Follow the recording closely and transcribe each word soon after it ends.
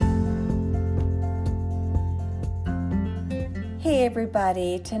Hey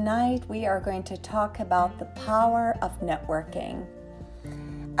everybody, tonight we are going to talk about the power of networking.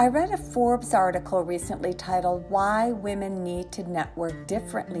 I read a Forbes article recently titled Why Women Need to Network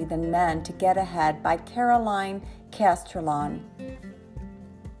Differently Than Men to Get Ahead by Caroline Castrillon.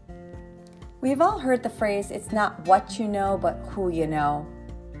 We've all heard the phrase, it's not what you know, but who you know.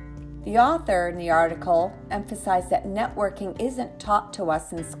 The author in the article emphasized that networking isn't taught to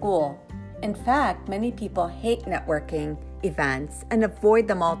us in school. In fact, many people hate networking events and avoid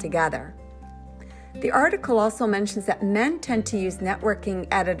them altogether. The article also mentions that men tend to use networking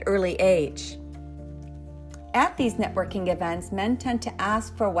at an early age. At these networking events, men tend to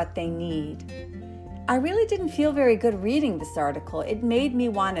ask for what they need. I really didn't feel very good reading this article. It made me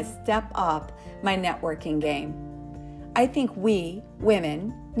want to step up my networking game. I think we,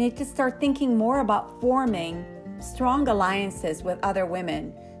 women, need to start thinking more about forming strong alliances with other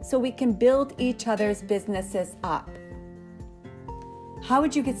women so we can build each other's businesses up. How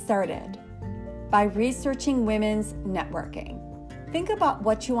would you get started? By researching women's networking. Think about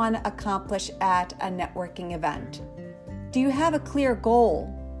what you want to accomplish at a networking event. Do you have a clear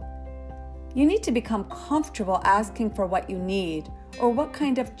goal? You need to become comfortable asking for what you need or what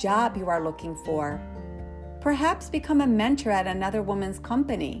kind of job you are looking for. Perhaps become a mentor at another woman's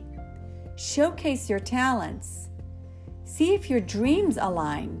company. Showcase your talents. See if your dreams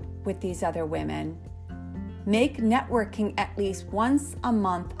align with these other women. Make networking at least once a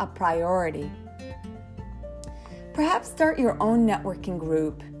month a priority. Perhaps start your own networking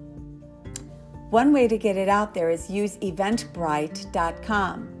group. One way to get it out there is use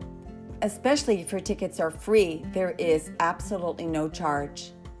eventbrite.com. Especially if your tickets are free, there is absolutely no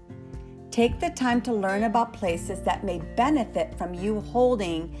charge. Take the time to learn about places that may benefit from you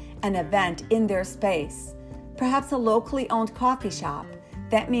holding an event in their space. Perhaps a locally owned coffee shop.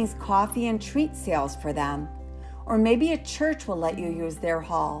 That means coffee and treat sales for them. Or maybe a church will let you use their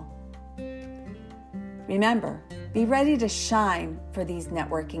hall. Remember, be ready to shine for these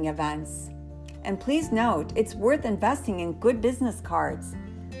networking events. And please note, it's worth investing in good business cards,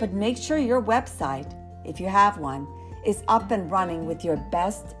 but make sure your website, if you have one, is up and running with your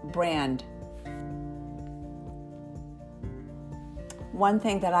best brand. One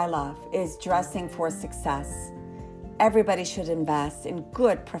thing that I love is dressing for success. Everybody should invest in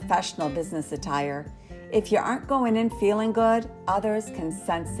good professional business attire. If you aren't going in feeling good, others can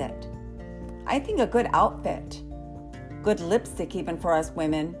sense it. I think a good outfit, good lipstick even for us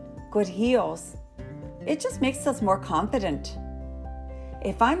women, good heels, it just makes us more confident.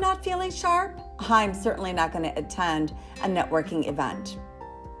 If I'm not feeling sharp, I'm certainly not going to attend a networking event.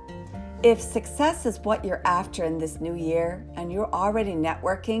 If success is what you're after in this new year and you're already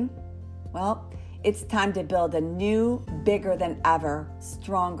networking, well, it's time to build a new, bigger than ever,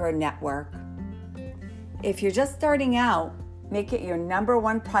 stronger network. If you're just starting out, make it your number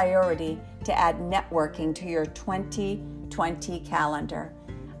one priority to add networking to your 2020 calendar.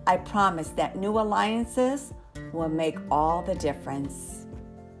 I promise that new alliances will make all the difference.